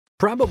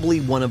Probably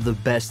one of the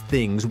best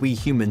things we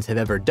humans have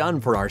ever done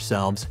for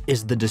ourselves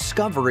is the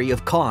discovery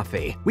of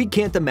coffee. We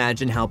can't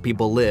imagine how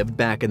people lived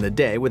back in the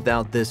day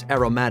without this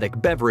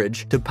aromatic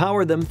beverage to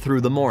power them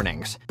through the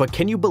mornings. But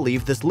can you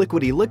believe this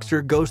liquid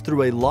elixir goes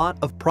through a lot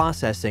of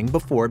processing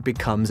before it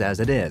becomes as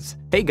it is?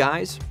 Hey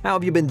guys, how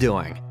have you been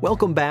doing?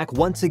 Welcome back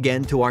once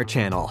again to our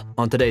channel.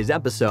 On today's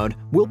episode,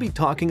 we'll be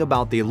talking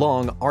about the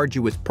long,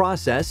 arduous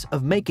process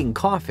of making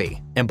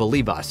coffee. And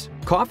believe us,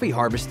 coffee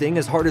harvesting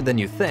is harder than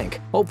you think.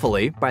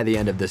 Hopefully, by the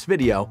end of this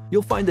video,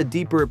 you'll find a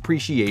deeper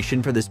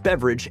appreciation for this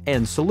beverage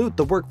and salute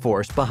the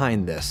workforce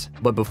behind this.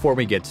 But before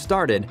we get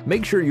started,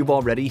 make sure you've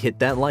already hit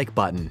that like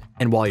button.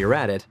 And while you're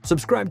at it,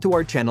 subscribe to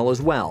our channel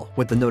as well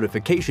with the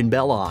notification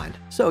bell on,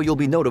 so you'll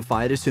be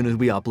notified as soon as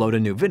we upload a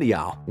new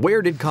video.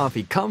 Where did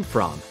coffee come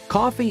from?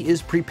 Coffee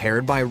is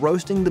prepared by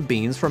roasting the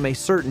beans from a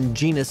certain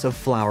genus of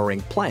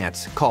flowering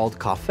plants called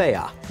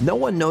coffea. No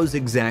one knows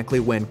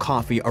exactly when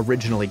coffee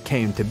originally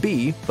came to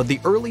be, but the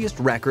earliest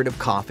record of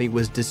coffee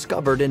was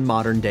discovered in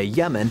modern-day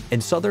Yemen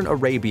and southern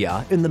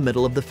Arabia in the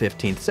middle of the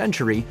 15th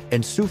century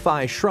in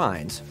Sufi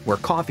shrines, where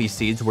coffee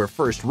seeds were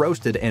first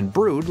roasted and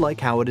brewed like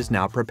how it is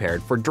now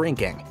prepared for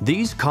drinking.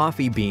 These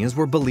coffee beans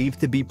were believed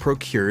to be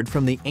procured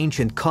from the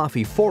ancient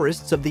coffee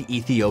forests of the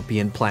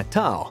Ethiopian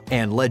plateau,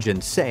 and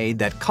legends say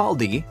that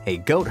Kaldi, a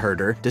goat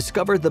herder,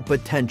 discovered the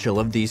potential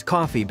of these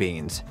coffee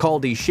beans.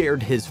 Kaldi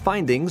shared his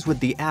findings with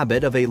the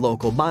abbot of a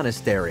local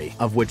monastery,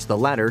 of which the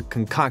latter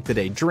concocted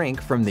a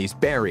drink from these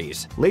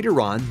berries.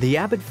 Later on, the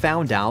abbot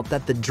found out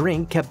that the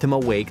drink kept him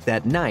awake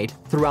that night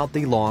throughout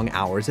the long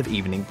hours of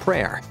evening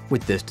prayer.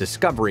 With this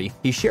discovery,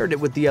 he shared it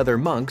with the other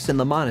monks in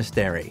the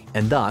monastery,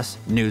 and thus,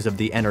 news of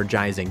the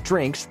energizing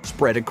drinks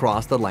spread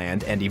across the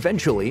land and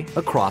eventually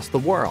across the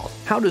world.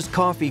 How does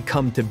coffee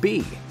come to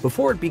be?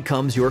 Before it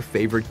becomes your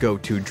favorite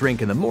go-to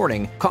drink in the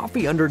morning,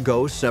 coffee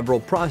undergoes several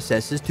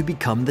processes to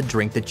become the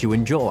drink that you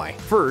enjoy.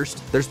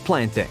 First, there's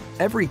planting.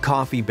 Every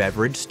coffee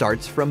beverage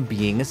starts from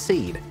being a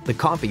seed. The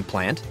coffee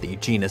plant, the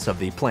genus of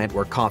the plant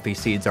where coffee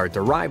seeds are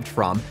derived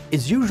from,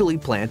 is usually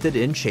planted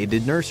in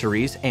shaded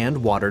nurseries and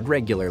watered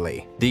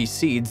regularly. These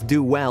seeds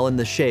do well in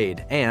the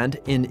shade and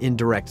in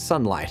indirect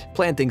sunlight.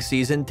 Planting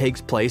season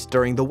takes place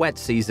during the wet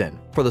season,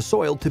 for the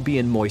soil to be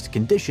in moist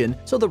condition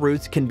so the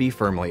roots can be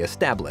firmly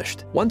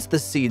established. Once the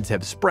seeds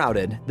have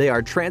sprouted, they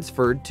are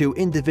transferred to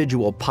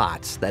individual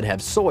pots that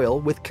have soil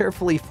with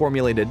carefully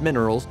formulated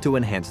minerals to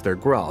enhance their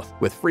growth.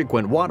 With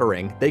frequent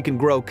watering, they can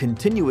grow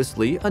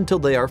continuously until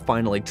they are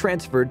finally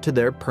transferred to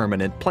their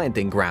permanent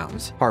planting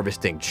grounds.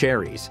 Harvesting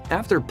cherries.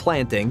 After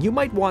planting, you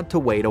might want to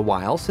wait a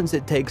while since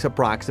it takes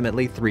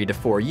approximately 3 to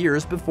 4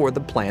 years before the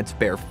plants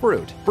bear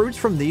fruit. Fruits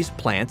from these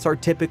plants are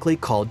typically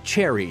called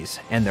cherries,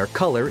 and their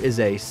color is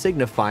a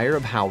signifier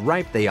of how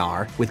ripe they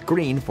are, with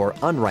green for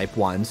unripe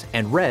ones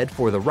and red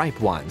for the ripe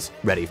ones,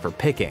 ready for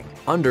picking.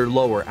 Under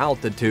lower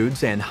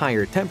altitudes and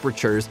higher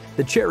temperatures,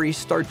 the cherries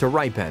start to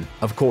ripen.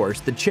 Of course,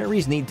 the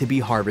cherries need to be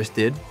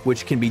harvested,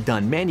 which can be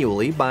done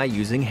manually by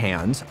using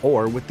hands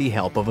or with the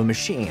help of a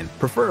machine.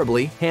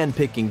 Preferably,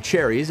 hand-picking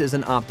cherries is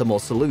an optimal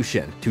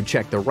solution to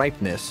check the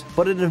ripeness,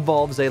 but it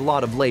involves a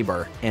lot of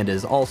labor and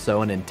is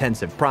also an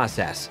intensive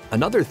process.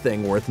 Another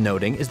thing worth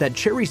noting is that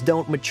cherries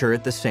don't mature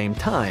at the same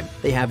time.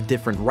 They have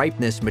different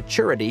ripeness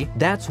maturity.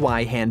 That's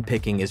why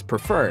hand-picking is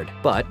preferred,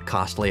 but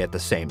costly at the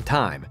same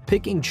time.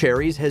 Picking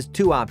cherries has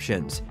two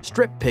options: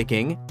 strip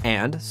picking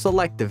and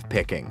selective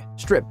picking.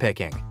 Strip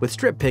picking. With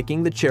strip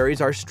picking, the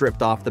cherries are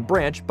stripped off the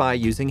branch by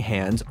using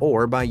hands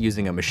or by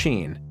using a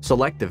machine.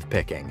 Selective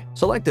picking.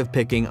 Selective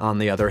picking, on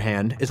the other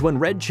hand, is when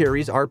red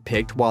cherries are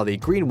picked while the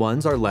green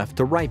ones are left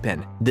to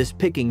ripen. This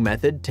picking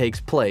method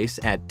takes place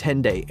at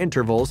 10-day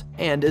intervals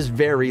and is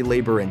very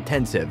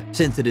labor-intensive,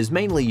 since it is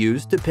mainly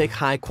used to pick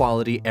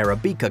high-quality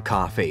Arabica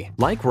coffee.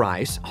 Like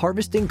rice,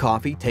 harvesting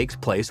coffee takes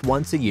place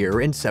once a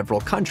year in several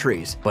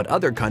countries, but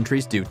other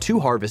countries do 2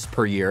 harvests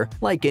per year,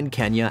 like in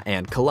Kenya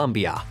and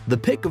Colombia. The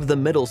pick of the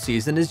middle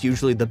season is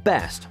usually the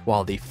best,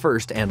 while the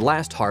first and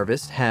last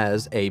harvest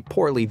has a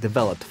poorly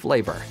developed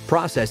flavor.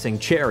 Processing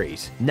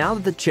cherries. Now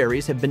that the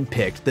cherries have been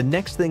picked, the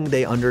next thing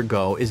they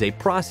undergo is a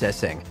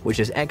processing, which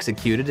is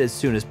executed as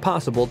soon as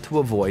possible to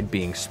avoid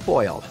being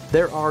spoiled.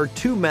 There are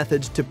 2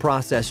 methods to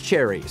process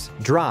cherries: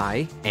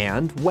 dry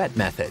and wet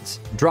methods.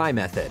 Dry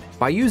method.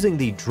 By using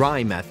the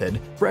dry method,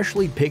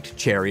 freshly picked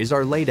cherries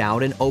are laid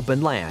out in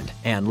open land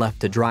and left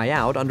to dry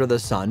out under the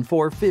sun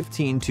for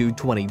 15 to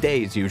 20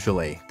 days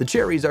usually. The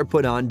cherries are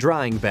put on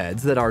drying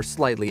beds that are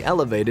slightly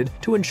elevated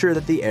to ensure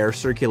that the air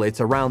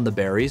circulates around the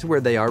berries, where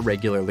they are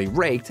regularly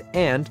raked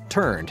and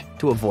turned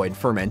to avoid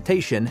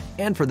fermentation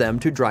and for them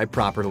to dry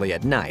properly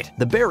at night.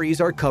 The berries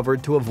are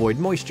covered to avoid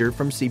moisture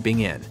from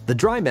seeping in. The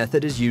dry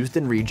method is used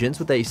in regions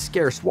with a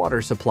scarce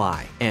water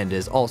supply and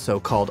is also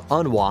called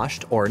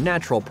unwashed or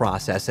natural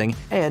processing,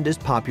 and is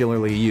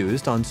popularly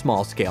used on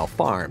small-scale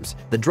farms.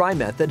 The dry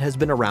method has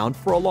been around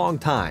for a long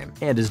time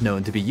and is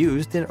known to be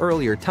used in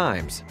earlier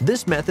times.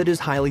 This method is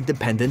highly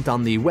dependent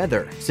on the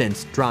weather,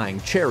 since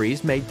drying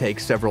cherries may take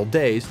several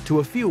days to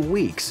a few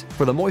weeks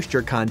for the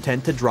moisture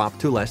content to drop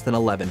to less than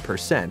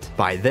 11%.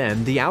 By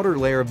then, the outer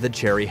layer of the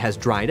cherry has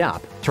dried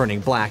up, turning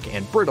black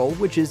and brittle,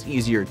 which is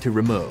easier to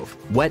remove.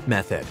 Wet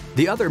method.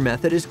 The other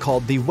method is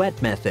called the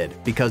wet method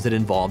because it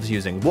involves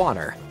using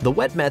water. The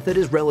wet method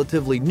is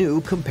relatively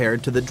new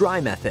compared to the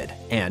dry method,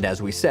 and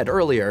as we said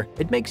earlier,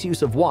 it makes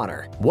use of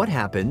water. What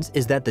happens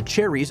is that the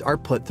cherries are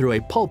put through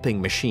a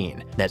pulping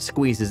machine that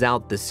squeezes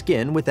out the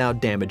skin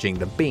without damaging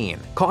the bean.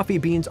 Coffee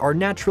beans are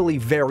naturally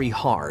very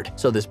hard,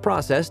 so this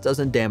process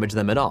doesn't damage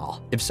them at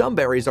all. If some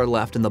berries are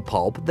left in the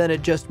pulp, then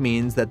it just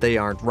means that they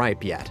aren't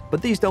ripe yet.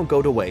 But these don't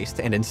go to waste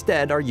and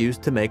instead are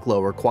used to make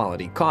lower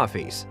quality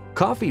coffees.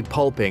 Coffee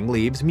pulping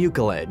leaves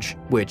mucilage,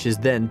 which is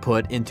then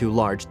put into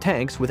large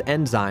tanks with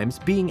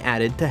enzymes being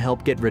added to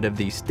help get rid of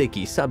the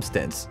sticky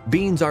substance.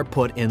 Beans are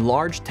put in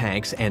large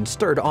tanks and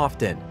stirred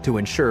often to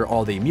ensure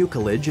all the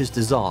mucilage is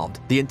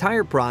dissolved. The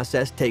entire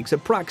process takes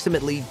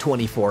approximately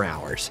 24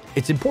 hours.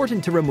 It's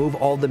important to remove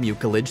all the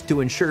mucilage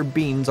to ensure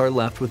beans are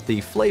left with the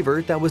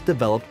flavor that was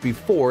developed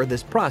before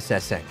this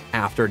processing.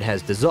 After it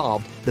has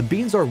dissolved, the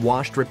beans are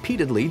washed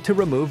repeatedly to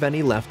remove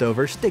any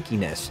leftover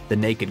stickiness. The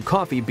naked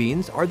coffee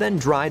beans are then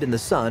dried in the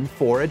sun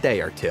for a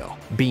day or two.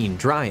 Bean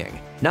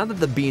drying. Now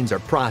that the beans are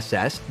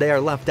processed, they are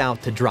left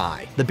out to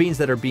dry. The beans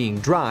that are being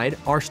dried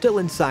are still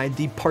inside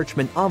the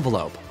parchment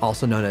envelope,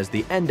 also known as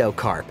the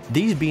endocarp.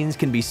 These beans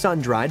can be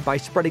sun-dried by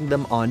spreading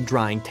them on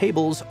drying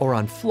tables or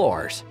on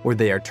floors, where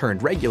they are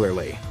turned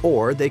regularly,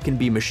 or they can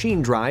be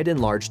machine-dried in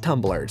large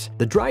tumblers.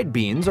 The dried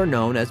beans are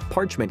known as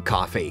parchment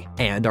coffee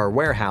and are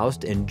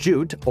warehoused in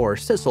jute or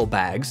sisal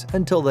bags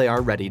until they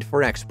are ready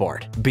for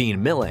export.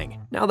 Bean milling.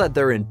 Now that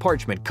they're in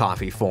parchment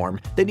coffee form,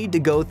 they need to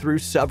go through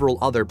several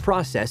other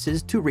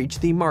processes to reach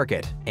the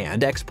market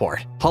and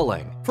export.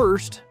 Hulling.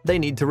 First, they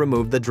need to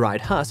remove the dried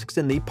husks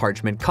in the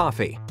parchment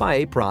coffee by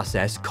a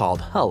process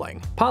called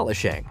hulling.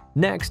 Polishing.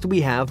 Next,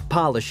 we have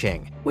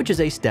polishing, which is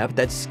a step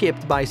that's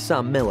skipped by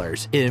some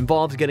millers. It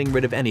involves getting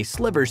rid of any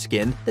sliver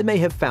skin that may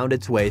have found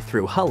its way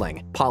through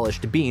hulling.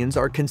 Polished beans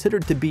are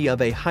considered to be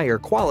of a higher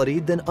quality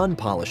than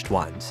unpolished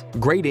ones.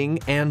 Grading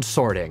and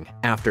sorting.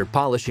 After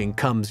polishing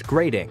comes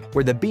grading,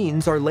 where the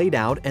beans are laid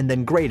out and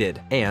then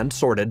graded and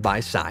sorted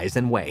by size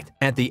and weight.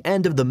 At the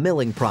end of the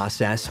milling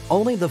process,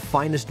 only the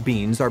finest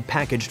beans are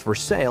packaged for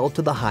sale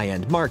to the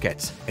high-end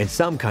markets. In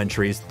some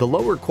countries, the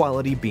lower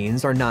quality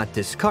beans are not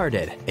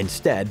discarded.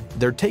 Instead,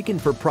 they're taken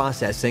for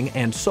processing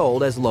and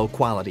sold as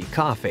low-quality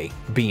coffee.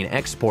 Bean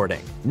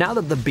exporting. Now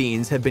that the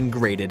beans have been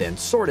graded and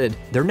sorted,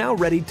 they're now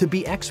ready to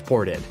be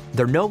exported.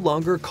 They're no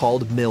longer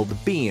called milled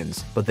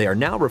beans, but they are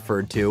now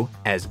referred to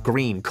as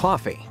green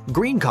coffee.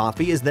 Green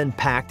coffee is then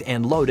packed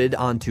and loaded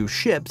onto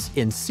ships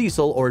in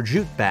sisal or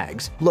jute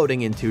bags,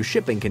 loading into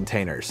shipping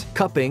containers,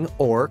 cupping,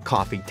 or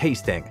coffee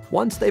tasting.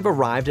 Once they've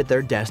arrived at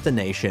their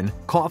destination,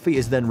 coffee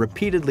is then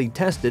repeatedly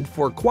tested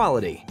for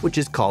quality, which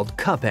is called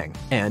cupping,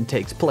 and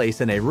takes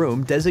place in a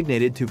room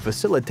designated to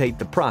facilitate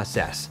the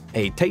process.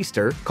 A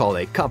taster, called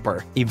a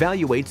cupper,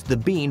 evaluates the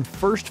bean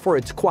first for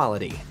its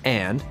quality,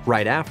 and,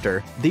 right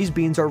after, these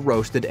beans are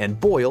roasted and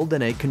boiled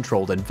in a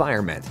controlled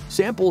environment.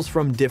 Samples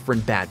from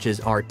different batches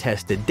are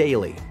tested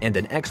daily, and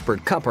an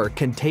expert cupper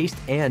can taste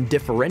and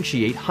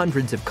differentiate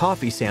hundreds of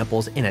coffee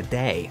samples in a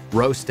day.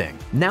 Roasting.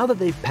 Now that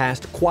they've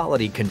passed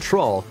quality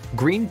control,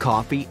 green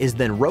coffee is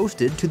then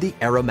roasted to the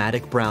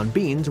aromatic brown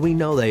beans we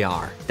know they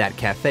are, that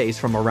cafes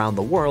from around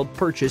the world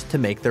purchase to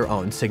make their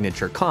own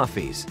signature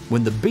coffees.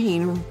 When the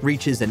bean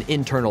reaches an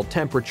internal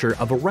temperature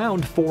of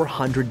around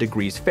 400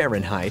 degrees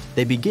Fahrenheit,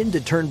 they begin to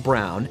turn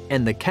brown,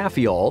 and the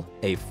caffeole,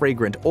 a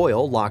fragrant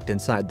oil locked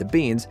inside the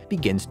beans,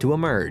 begins to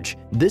emerge.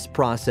 This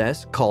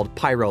process, called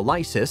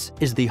pyrolysis,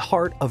 is the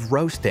heart of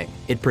roasting.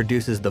 It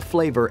produces the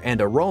flavor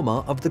and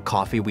aroma of the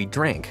coffee we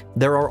drink.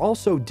 There are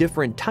also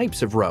different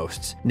types of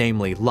roasts,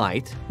 namely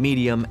light,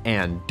 medium,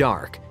 and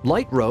dark.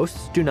 Light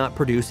roasts do not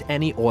produce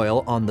any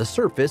oil on the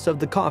surface of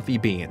the coffee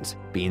beans.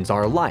 Beans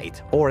are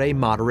light, or a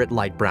moderate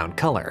light brown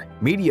color.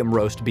 Medium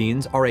roast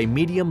beans are a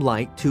medium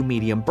light to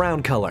medium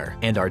brown color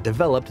and are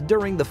developed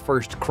during the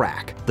first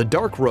crack. The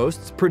dark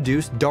roasts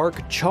produce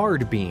dark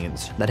charred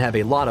beans that have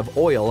a lot of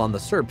oil on the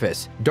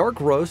surface.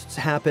 Dark roasts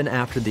happen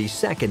after the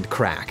second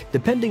crack.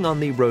 Depending on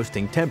the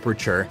roasting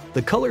temperature,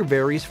 the color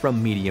varies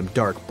from medium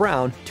dark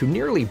brown to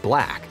nearly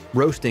black.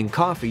 Roasting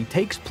coffee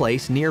takes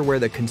place near where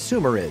the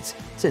consumer is,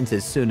 since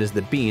as soon as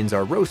the beans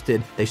are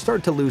roasted, they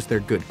start to lose their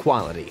good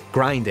quality.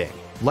 Grinding.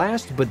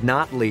 Last but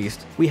not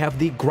least, we have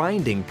the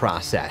grinding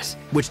process,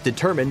 which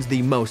determines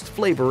the most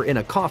flavor in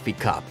a coffee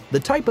cup. The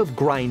type of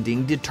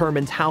grinding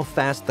determines how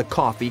fast the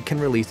coffee can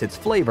release its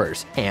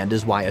flavors, and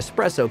is why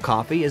espresso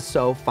coffee is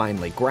so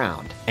finely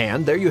ground.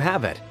 And there you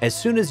have it. As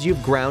soon as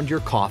you've ground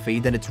your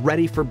coffee, then it's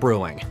ready for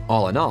brewing.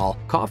 All in all,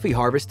 coffee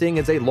harvesting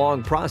is a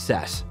long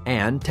process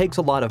and takes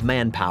a lot of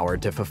manpower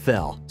to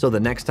fulfill. So the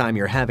next time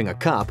you're having a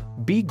cup,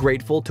 be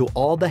grateful to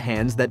all the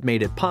hands that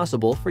made it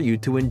possible for you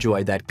to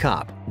enjoy that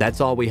cup. That's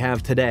all we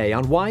have today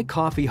on why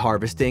coffee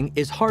harvesting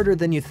is harder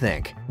than you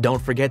think.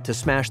 Don't forget to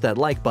smash that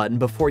like button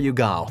before you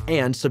go,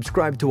 and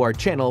subscribe to our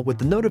channel with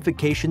the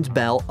notifications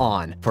bell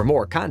on for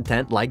more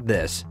content like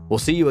this. We'll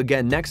see you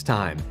again next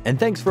time, and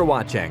thanks for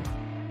watching.